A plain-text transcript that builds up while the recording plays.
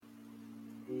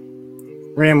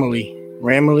Ramily.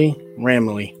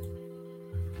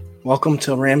 Welcome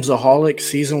to Ramsoholic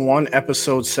Season 1,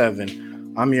 Episode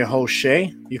 7. I'm your host,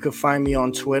 Shay. You can find me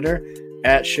on Twitter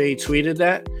at Shay Tweeted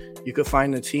That. You can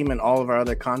find the team and all of our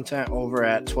other content over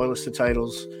at Toilets to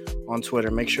Titles on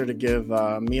Twitter. Make sure to give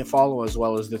me a follow as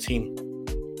well as the team.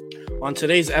 On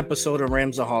today's episode of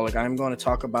Ramsoholic, I'm going to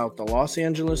talk about the Los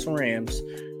Angeles Rams'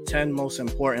 10 most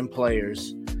important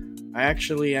players. I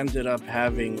actually ended up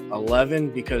having 11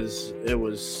 because it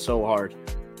was so hard.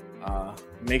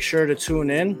 Make sure to tune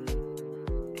in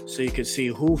so you can see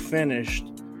who finished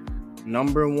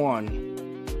number one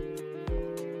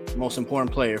most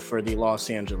important player for the Los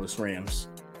Angeles Rams.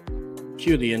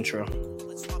 Cue the intro.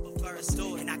 Let's swap a verse,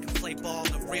 and I can play ball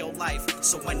in real life.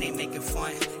 So when they make it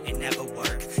fun, it never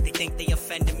work. They think they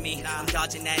offended me. I'm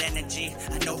dodging that energy.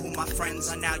 I know who my friends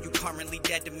are now. You currently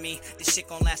dead to me. This shit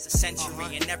gon' last a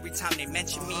century. And every time they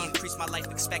mention me, increase my life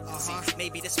expectancy.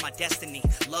 Maybe this my destiny.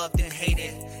 Loved and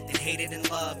hated, then hated and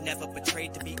loved. Never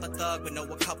betrayed to be a thug, but know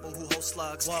a couple who hold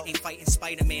slugs. Ain't fighting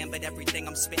Spider-Man, but everything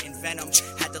I'm spitting venom.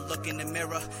 Had to look in the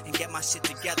mirror and get my shit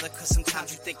together. Cause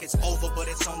sometimes you think it's over, but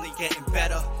it's only getting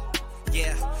better.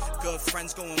 Yeah, good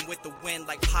friends going with the wind,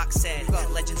 like Pac said.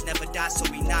 Legends never die, so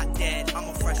we not dead. I'm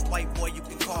a fresh white boy, you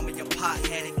can call me a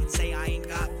pothead. And say I ain't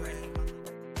got bread.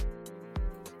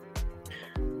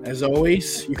 As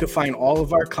always, you can find all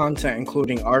of our content,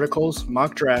 including articles,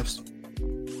 mock drafts,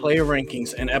 player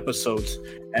rankings, and episodes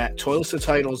at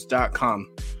toiletstotitles.com.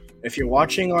 If you're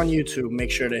watching on YouTube,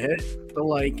 make sure to hit the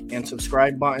like and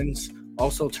subscribe buttons.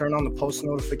 Also, turn on the post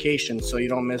notifications so you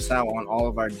don't miss out on all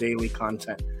of our daily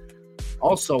content.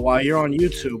 Also, while you're on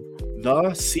YouTube, the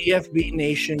CFB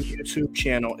Nation YouTube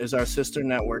channel is our sister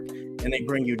network, and they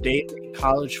bring you daily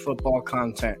college football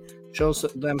content. Show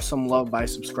them some love by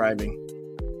subscribing.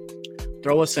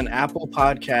 Throw us an Apple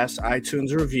Podcast,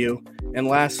 iTunes review. And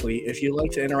lastly, if you'd like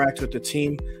to interact with the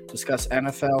team, discuss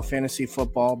NFL, fantasy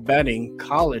football, betting,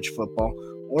 college football,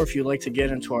 or if you'd like to get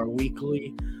into our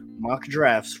weekly mock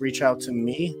drafts, reach out to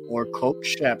me or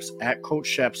Coach Sheps at Coach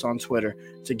Sheps on Twitter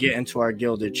to get into our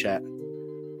Gilded chat.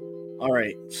 All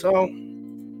right, so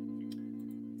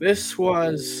this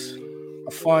was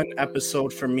a fun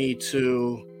episode for me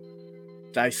to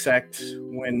dissect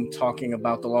when talking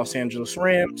about the Los Angeles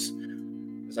Rams.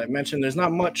 As I mentioned, there's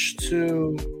not much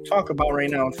to talk about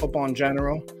right now in football in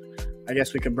general. I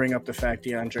guess we could bring up the fact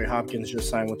DeAndre Hopkins just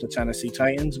signed with the Tennessee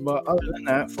Titans, but other than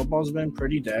that, football's been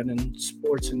pretty dead, and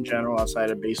sports in general outside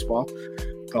of baseball,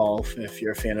 golf, if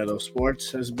you're a fan of those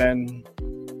sports, has been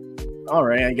all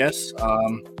right, I guess.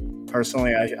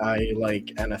 Personally, I like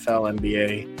NFL,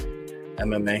 NBA,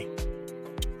 MMA.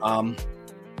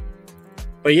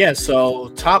 But yeah, so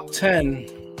top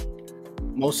 10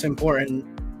 most important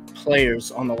players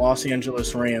on the Los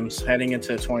Angeles Rams heading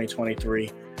into the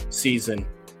 2023 season.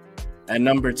 At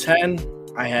number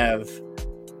 10, I have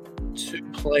two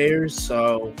players,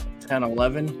 so 10,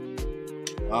 11.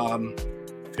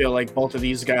 Feel like both of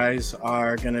these guys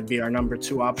are going to be our number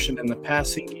two option in the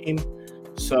passing game.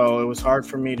 So it was hard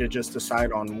for me to just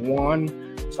decide on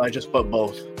one. So I just put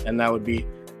both, and that would be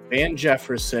Van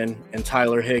Jefferson and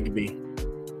Tyler Higbee.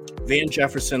 Van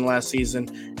Jefferson last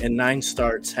season in 9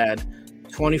 starts had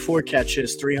 24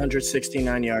 catches,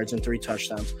 369 yards, and 3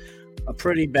 touchdowns. A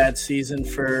pretty bad season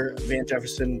for Van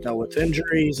Jefferson, dealt with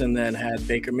injuries, and then had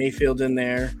Baker Mayfield in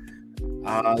there.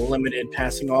 Limited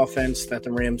passing offense that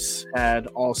the Rams had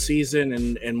all season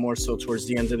and more so towards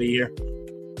the end of the year.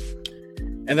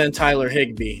 And then Tyler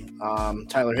Higbee.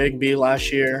 Tyler Higbee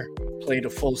last year played a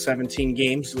full 17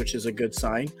 games, which is a good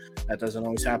sign. That doesn't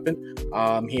always happen.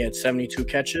 He had 72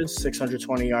 catches,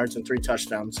 620 yards, and 3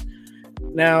 touchdowns.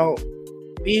 Now,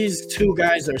 these two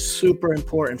guys are super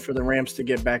important for the Rams to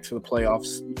get back to the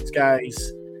playoffs. These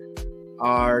guys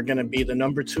are going to be the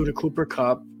number 2 to Cooper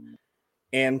Kupp,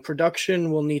 and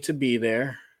production will need to be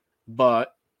there,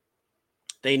 but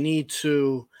they need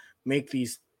to make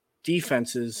these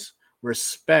defenses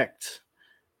respect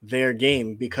their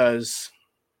game because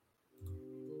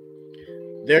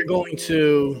they're going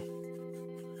to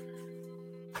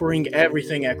bring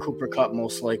everything at Cooper Kupp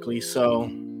most likely. So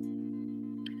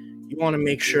you want to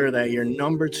make sure that your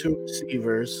number 2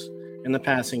 receivers in the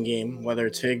passing game, whether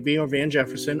it's Higbee or Van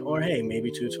Jefferson, or hey, maybe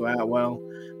Tutu Atwell,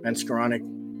 Ben Skoranek,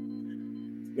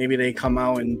 maybe they come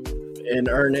out and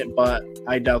earn it, but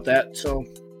I doubt that. So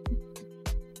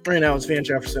right now it's Van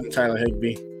Jefferson and Tyler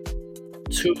Higbee.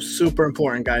 2 super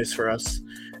important guys for us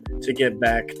to get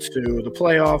back to the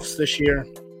playoffs this year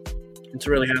and to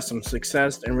really have some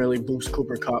success and really boost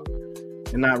Cooper Kupp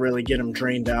and not really get him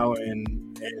drained out and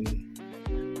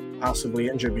possibly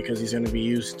injured because he's going to be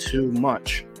used too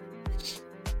much.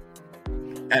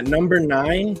 At number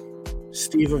 9,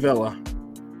 Steve Avila,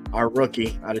 our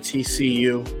rookie out of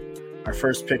TCU, our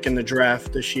first pick in the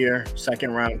draft this year,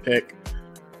 second round pick.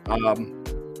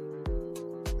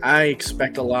 I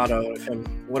expect a lot of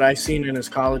him. What I've seen in his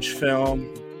college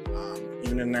film,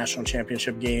 even in the national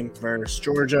championship game versus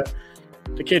Georgia,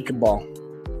 the kid can ball.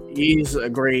 He's a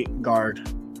great guard.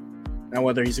 Now,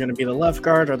 whether he's going to be the left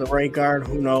guard or the right guard,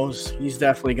 who knows? He's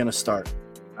definitely going to start.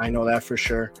 I know that for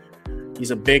sure.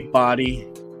 He's a big body.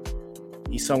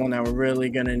 He's someone that we're really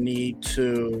going to need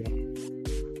to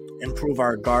improve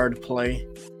our guard play.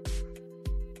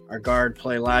 Our guard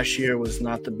play last year was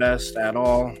not the best at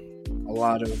all. A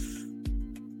lot of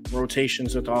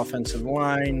rotations with the offensive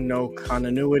line, no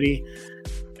continuity.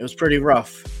 It was pretty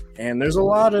rough. And there's a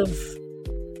lot of,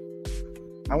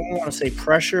 I won't want to say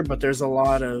pressure, but there's a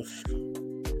lot of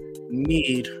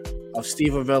need of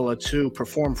Steve Avila to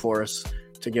perform for us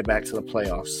to get back to the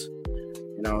playoffs.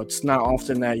 You know, it's not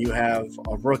often that you have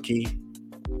a rookie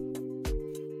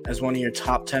as one of your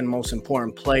top 10 most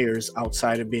important players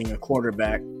outside of being a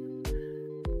quarterback.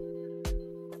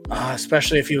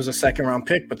 Especially if he was a second-round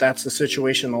pick, but that's the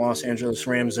situation the Los Angeles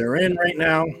Rams are in right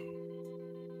now.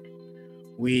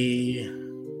 We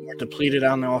are depleted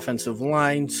on the offensive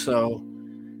line, so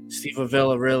Steve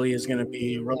Avila really is going to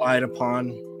be relied upon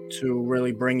to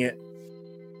really bring it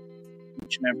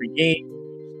each and every game.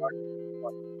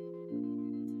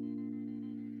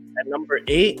 At number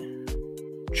 8,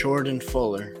 Jordan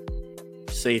Fuller,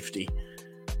 safety.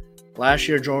 Last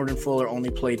year, Jordan Fuller only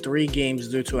played 3 games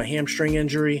due to a hamstring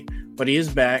injury, but he is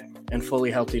back and fully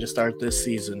healthy to start this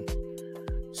season.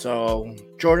 So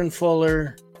Jordan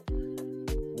Fuller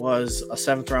was a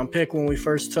 7th-round pick when we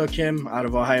first took him out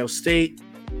of Ohio State.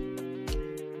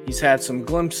 He's had some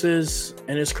glimpses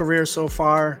in his career so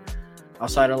far.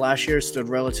 Outside of last year, stood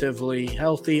relatively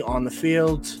healthy on the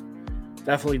field.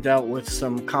 Definitely dealt with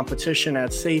some competition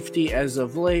at safety as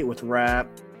of late with Rapp,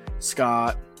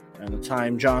 Scott, and the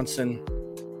time Johnson.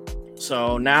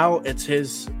 So now it's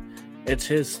his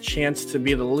chance to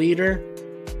be the leader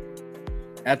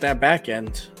at that back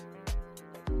end.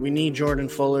 We need Jordan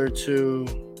Fuller to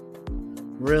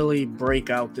really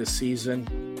break out this season.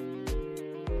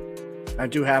 I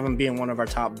do have him being one of our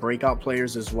top breakout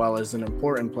players as well as an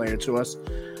important player to us,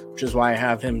 which is why I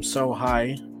have him so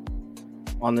high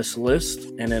on this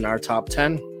list and in our top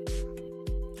 10.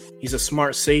 He's a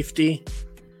smart safety.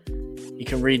 He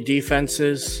can read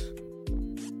defenses.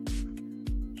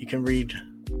 He can read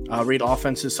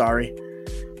offenses,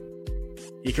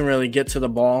 He can really get to the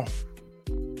ball.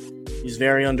 He's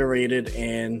very underrated,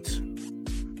 and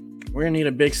we're going to need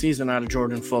a big season out of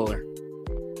Jordan Fuller.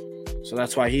 So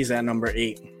that's why he's at number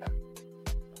 8.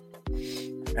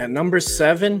 At number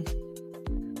 7,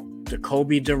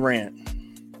 Jacoby Durant.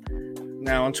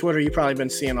 Now, on Twitter, you've probably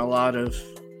been seeing a lot of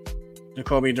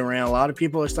Jacoby Durant. A lot of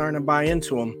people are starting to buy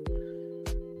into him.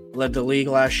 Led the league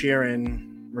last year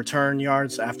in return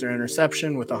yards after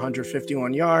interception with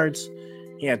 151 yards.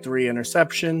 He had 3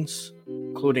 interceptions,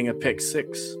 including a pick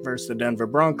 6 versus the Denver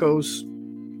Broncos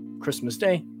Christmas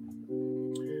Day.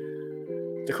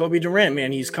 Jacoby Durant,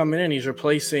 man, he's coming in. He's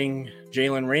replacing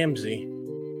Jalen Ramsey.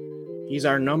 He's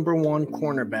our number 1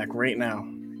 cornerback right now.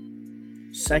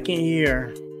 Second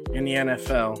year in the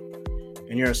NFL,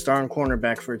 and you're a starting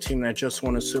cornerback for a team that just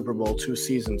won a Super Bowl 2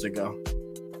 seasons ago.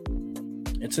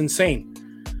 It's insane.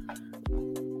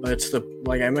 But it's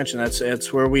like I mentioned,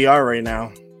 it's where we are right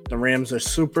now. The Rams are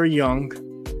super young,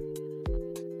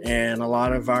 and a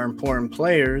lot of our important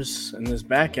players in this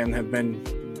back end have been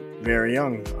very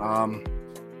young.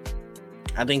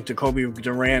 I think Jacoby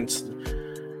Durant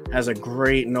has a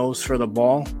great nose for the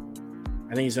ball.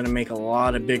 I think he's going to make a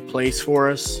lot of big plays for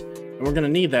us, and we're going to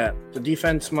need that. The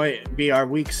defense might be our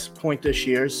weak point this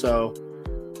year, so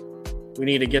we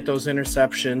need to get those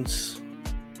interceptions,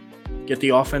 get the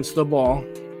offense the ball.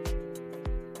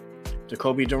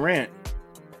 Jacoby Durant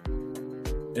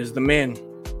is the man,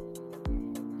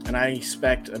 and I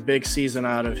expect a big season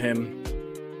out of him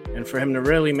and for him to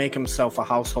really make himself a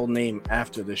household name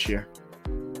after this year.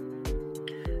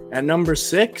 At number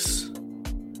 6,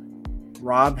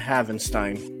 Rob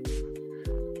Havenstein,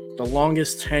 the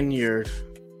longest tenured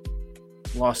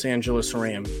Los Angeles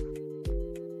Ram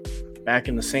back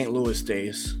in the St. Louis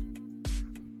days.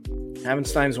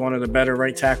 Havenstein's one of the better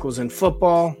right tackles in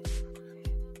football.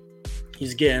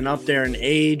 He's getting up there in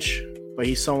age, but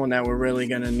he's someone that we're really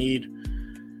going to need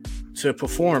to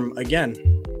perform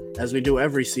again, as we do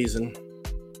every season.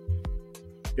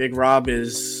 Big Rob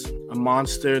is a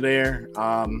monster there.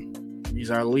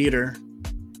 He's our leader.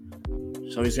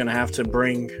 So he's going to have to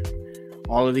bring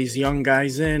all of these young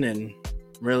guys in and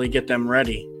really get them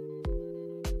ready.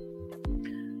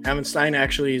 Havenstein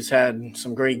actually has had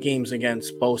some great games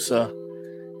against Bosa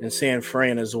and San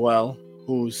Fran as well,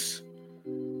 who's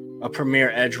a premier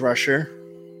edge rusher,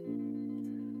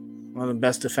 one of the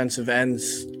best defensive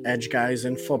edge guys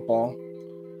in football,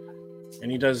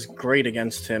 and he does great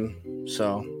against him.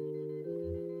 So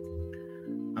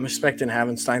I'm expecting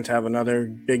Havenstein to have another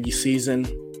big season.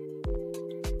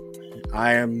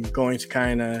 I am going to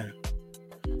kind of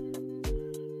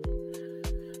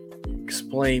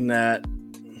explain that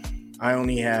I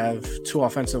only have 2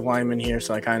 offensive linemen here,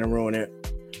 so I kind of ruin it.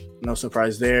 No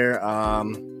surprise there.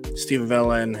 Steve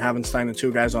Avila and Havenstein, the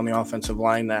 2 guys on the offensive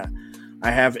line that I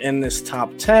have in this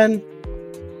top 10.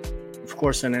 Of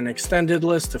course, in an extended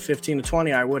list of 15 to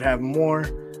 20, I would have more,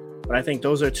 but I think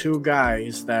those are 2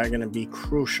 guys that are going to be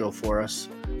crucial for us,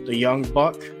 the young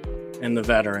buck and the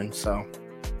veteran. So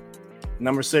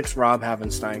number 6, Rob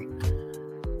Havenstein.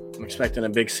 I'm expecting a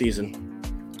big season.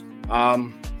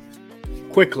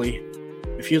 Quickly,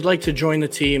 if you'd like to join the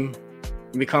team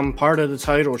and become part of the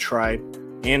Title Tribe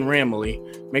and Ramily,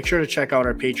 make sure to check out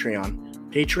our Patreon,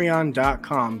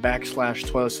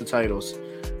 patreon.com/Toilets to Titles.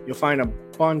 You'll find a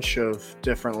bunch of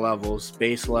different levels,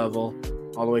 base level,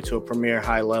 all the way to a premier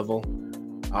high level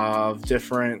of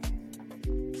different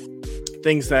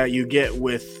things that you get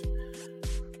with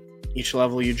each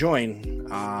level you join.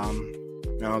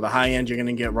 The high end, you're going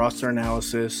to get roster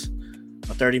analysis,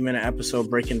 a 30-minute episode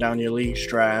breaking down your league's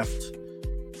draft.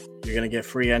 You're going to get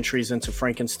free entries into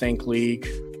Frankenstank League,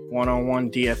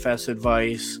 one-on-one DFS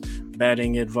advice,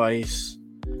 betting advice,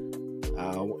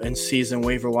 in-season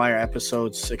waiver wire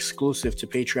episodes exclusive to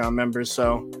Patreon members.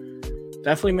 So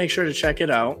definitely make sure to check it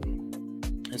out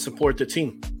and support the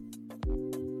team.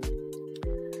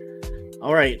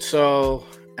 All right, so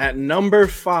at number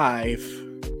 5,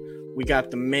 we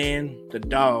got the man, the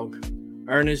dog,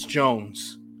 Ernest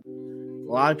Jones.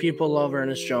 A lot of people love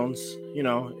Ernest Jones. You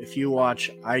know, if you watch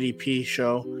IDP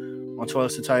show on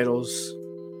Toilets to Titles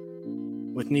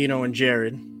with Nino and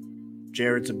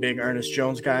Jared's a big Ernest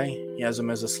Jones guy. He has him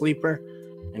as a sleeper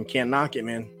and can't knock it,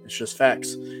 man. It's just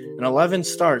facts. In 11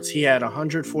 starts, he had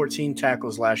 114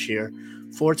 tackles last year,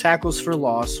 4 tackles for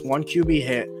loss, 1 QB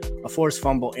hit, a forced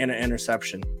fumble, and an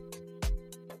interception.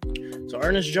 So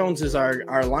Ernest Jones is our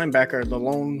linebacker, the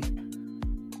lone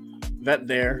vet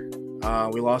there.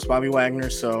 We lost Bobby Wagner,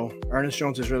 so Ernest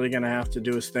Jones is really going to have to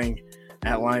do his thing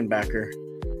at linebacker.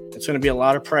 It's going to be a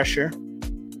lot of pressure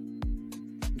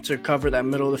to cover that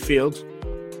middle of the field,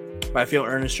 but I feel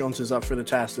Ernest Jones is up for the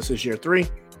task. This is year 3.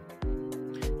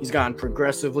 He's gotten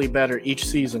progressively better each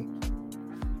season,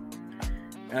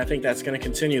 and I think that's going to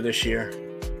continue this year.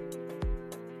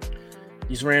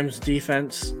 These Rams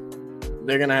defense,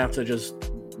 they're going to have to just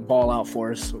ball out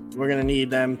for us. We're going to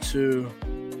need them to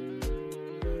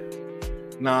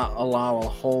not allow a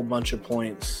whole bunch of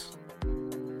points.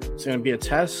 It's going to be a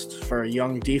test for a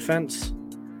young defense,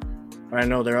 but I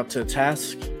know they're up to the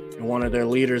task, and one of their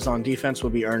leaders on defense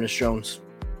will be Ernest Jones.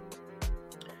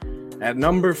 At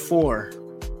number 4,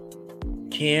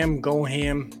 Cam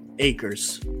Goham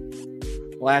Akers.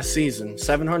 Last season,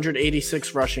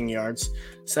 786 rushing yards,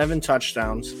 7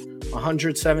 touchdowns,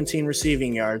 117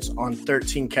 receiving yards on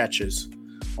 13 catches.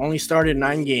 Only started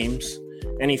 9 games,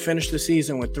 and he finished the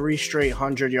season with 3 straight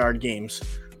 100-yard games.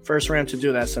 First Ram to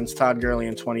do that since Todd Gurley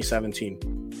in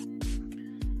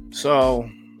 2017. So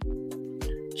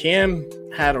Cam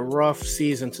had a rough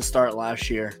season to start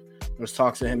last year. There was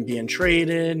talks of him being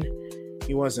traded.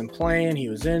 He wasn't playing. He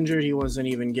was injured. He wasn't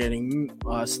even getting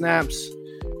snaps.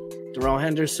 Darrell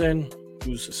Henderson,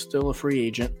 who's still a free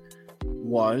agent,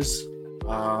 was.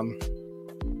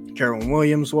 Kerwin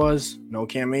Williams was. No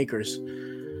Cam Akers.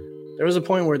 There was a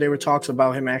point where there were talks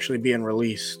about him actually being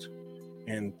released.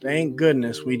 And thank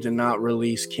goodness we did not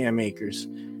release Cam Akers.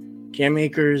 Cam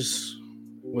Akers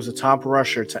was a top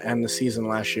rusher to end the season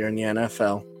last year in the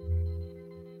NFL.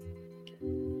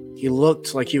 He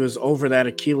looked like he was over that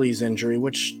Achilles injury,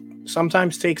 which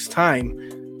sometimes takes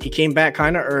time. He came back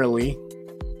kind of early,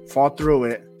 fought through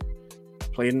it,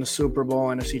 played in the Super Bowl,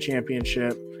 NFC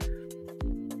Championship.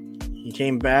 He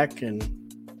came back and,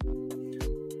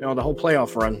 the whole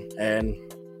playoff run. And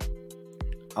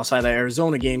outside that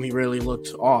Arizona game, he really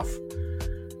looked off.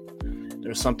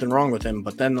 There's something wrong with him.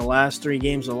 But then the last 3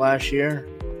 games of last year,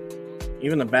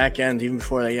 even the back end, even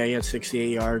before that, he had 68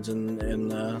 yards in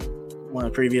one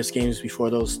of the previous games before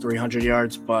those 300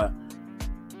 yards. But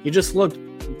he just looked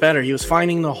better. He was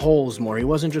finding the holes more. He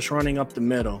wasn't just running up the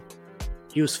middle.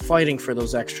 He was fighting for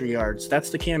those extra yards.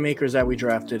 That's the Cam Akers that we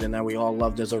drafted and that we all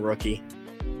loved as a rookie.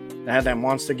 They had that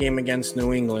monster game against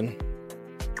New England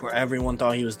where everyone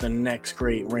thought he was the next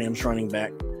great Rams running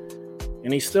back.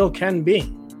 And he still can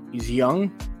be. He's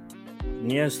young.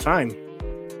 And he has time.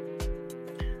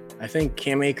 I think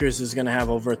Cam Akers is going to have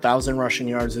over 1,000 rushing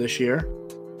yards this year.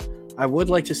 I would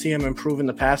like to see him improve in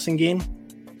the passing game,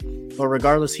 but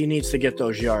regardless, he needs to get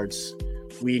those yards.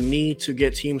 We need to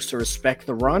get teams to respect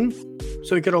the run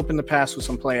so he could open the pass with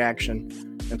some play action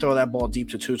and throw that ball deep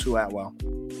to Tutu Atwell.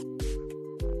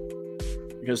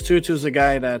 Because Tutu's a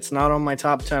guy that's not on my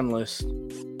top 10 list,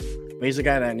 but he's a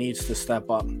guy that needs to step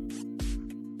up.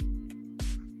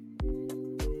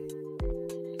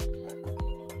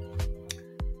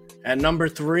 At number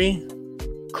 3,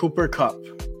 Cooper Kupp.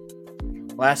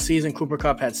 Last season, Cooper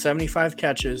Kupp had 75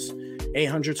 catches,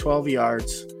 812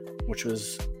 yards, which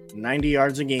was 90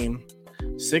 yards a game,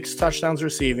 6 touchdowns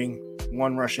receiving,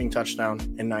 1 rushing touchdown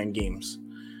in 9 games.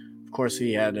 Of course,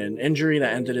 he had an injury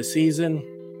that ended his season,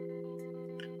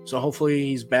 so hopefully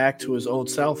he's back to his old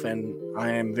self, and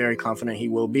I am very confident he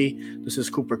will be. This is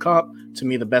Cooper Kupp, to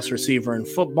me the best receiver in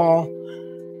football.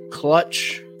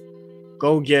 Clutch,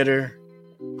 go-getter,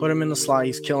 put him in the slot,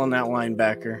 he's killing that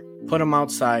linebacker. Put him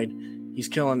outside, he's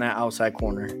killing that outside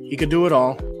corner. He could do it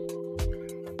all.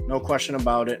 No question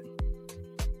about it.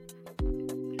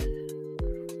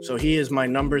 So he is my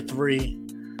number 3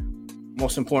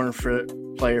 most important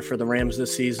player for the Rams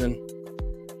this season.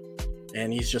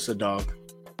 And he's just a dog.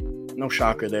 No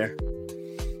shocker there.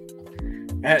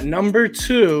 At number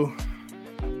 2,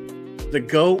 the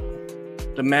GOAT,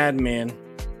 the madman,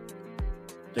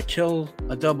 the kill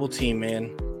a double team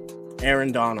man,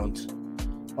 Aaron Donald.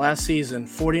 Last season,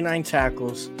 49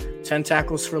 tackles, 10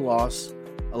 tackles for loss,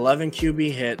 11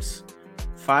 QB hits,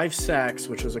 5 sacks,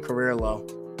 which was a career low,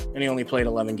 and he only played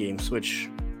 11 games, which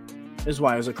is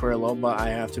why it was a career low, but I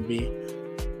have to be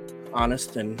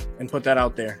honest and put that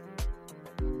out there.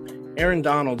 Aaron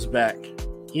Donald's back.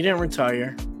 He didn't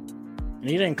retire, and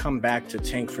he didn't come back to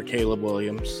tank for Caleb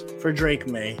Williams, for Drake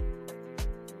May.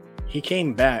 He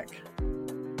came back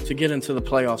to get into the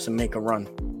playoffs and make a run.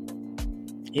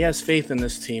 He has faith in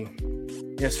this team.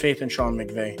 He has faith in Sean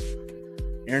McVay.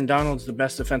 Aaron Donald's the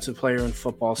best defensive player in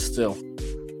football still,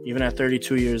 even at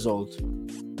 32 years old.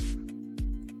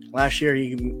 Last year,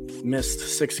 he missed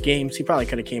 6 games. He probably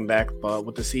could have came back, but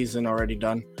with the season already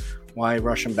done, why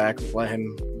rush him back? Let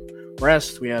him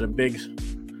rest. We had a big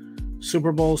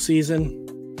Super Bowl season,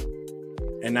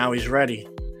 and now he's ready.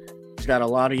 He's got a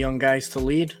lot of young guys to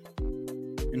lead,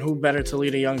 and who better to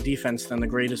lead a young defense than the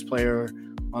greatest player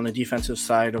on the defensive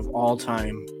side of all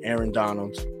time, Aaron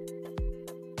Donald.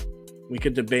 We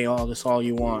could debate all this all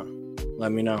you want.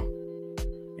 Let me know.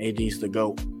 AD's the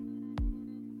GOAT.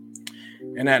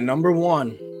 And at number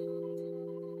 1,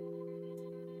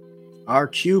 our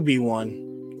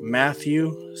QB1,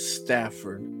 Matthew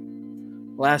Stafford.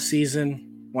 Last season,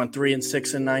 went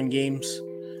 3-6 in 9 games,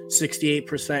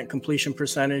 68% completion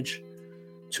percentage,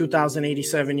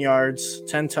 2,087 yards,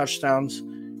 10 touchdowns,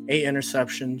 8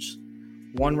 interceptions,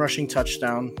 1 rushing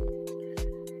touchdown,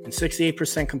 and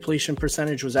 68% completion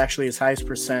percentage was actually his highest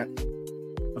percent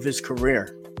of his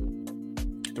career.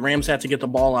 The Rams had to get the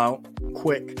ball out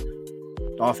quick.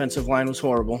 The offensive line was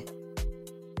horrible.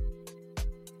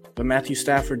 But Matthew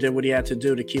Stafford did what he had to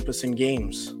do to keep us in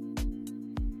games.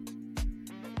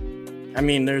 I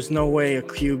mean, there's no way a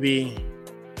QB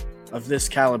of this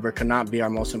caliber cannot be our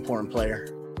most important player.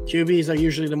 QBs are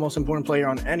usually the most important player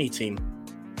on any team.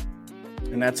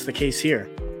 And that's the case here.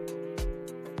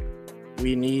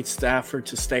 We need Stafford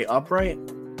to stay upright.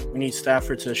 We need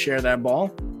Stafford to share that ball.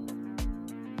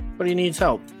 But he needs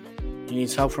help. He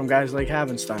needs help from guys like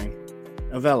Havenstein,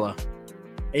 Avella,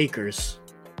 Akers,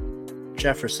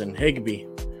 Jefferson, Higbee.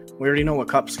 We already know what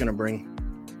Kupp's going to bring.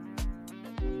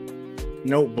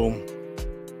 Noteboom,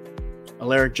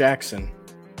 Alaric Jackson,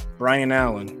 Brian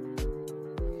Allen.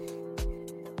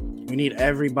 We need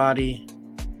everybody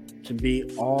to be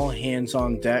all hands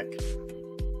on deck.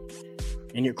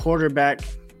 And your quarterback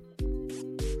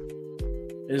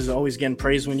is always getting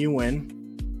praised when you win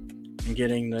and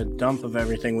getting the dump of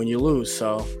everything when you lose.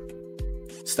 So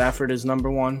Stafford is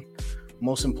number 1,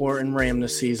 most important Ram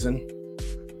this season.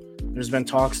 There's been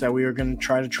talks that we were going to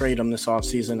try to trade him this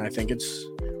offseason. I think it's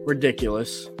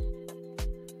ridiculous.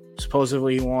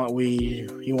 Supposedly he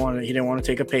didn't want to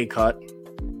take a pay cut.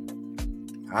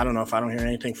 I don't know. If I don't hear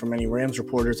anything from any Rams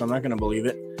reporters, I'm not going to believe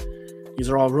it. These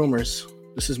are all rumors.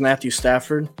 This is Matthew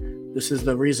Stafford. This is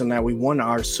the reason that we won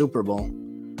our Super Bowl.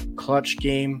 Clutch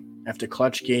game after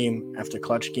clutch game after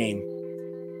clutch game.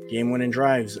 Game-winning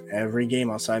drives every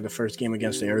game outside the first game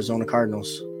against the Arizona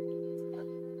Cardinals.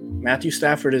 Matthew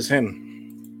Stafford is him.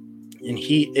 And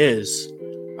he is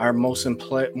our most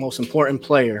important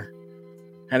player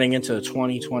heading into the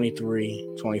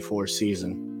 2023-24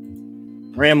 season.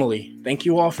 Ramily, thank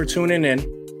you all for tuning in.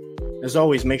 As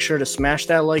always, make sure to smash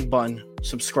that like button,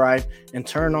 subscribe, and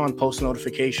turn on post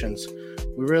notifications.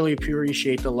 We really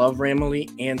appreciate the love, Ramily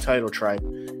and Title Tribe.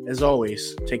 As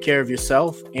always, take care of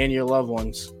yourself and your loved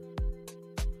ones.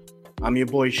 I'm your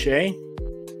boy Shay,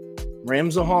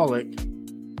 Ramsoholic,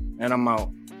 and I'm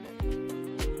out.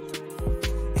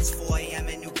 It's 4 a.m.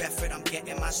 in New Bedford, I'm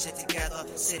getting my shit together.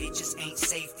 City just ain't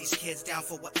safe, these kids down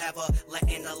for whatever.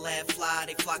 Letting the lead fly,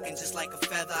 they flocking just like a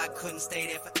feather. I couldn't stay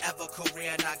there forever,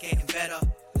 career not getting better.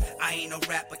 I ain't no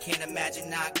rapper, can't imagine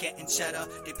not getting cheddar.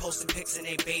 They posting pics in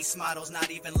they base models, not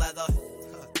even leather.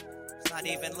 It's not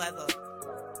even leather.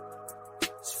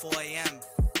 It's 4 a.m.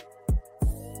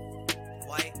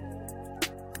 White.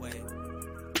 Wait.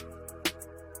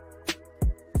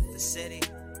 The city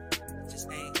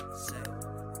just ain't safe.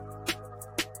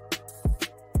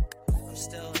 I'm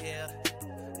still here,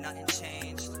 nothing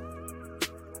changed.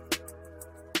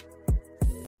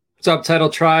 What's up, Title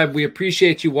Tribe? We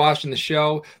appreciate you watching the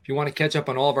show. If you want to catch up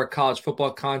on all of our college football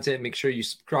content, make sure you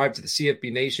subscribe to the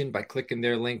CFB Nation by clicking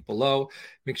their link below.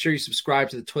 Make sure you subscribe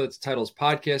to the Toilets Titles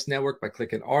Podcast Network by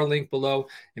clicking our link below.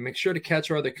 And make sure to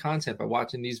catch our other content by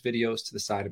watching these videos to the side of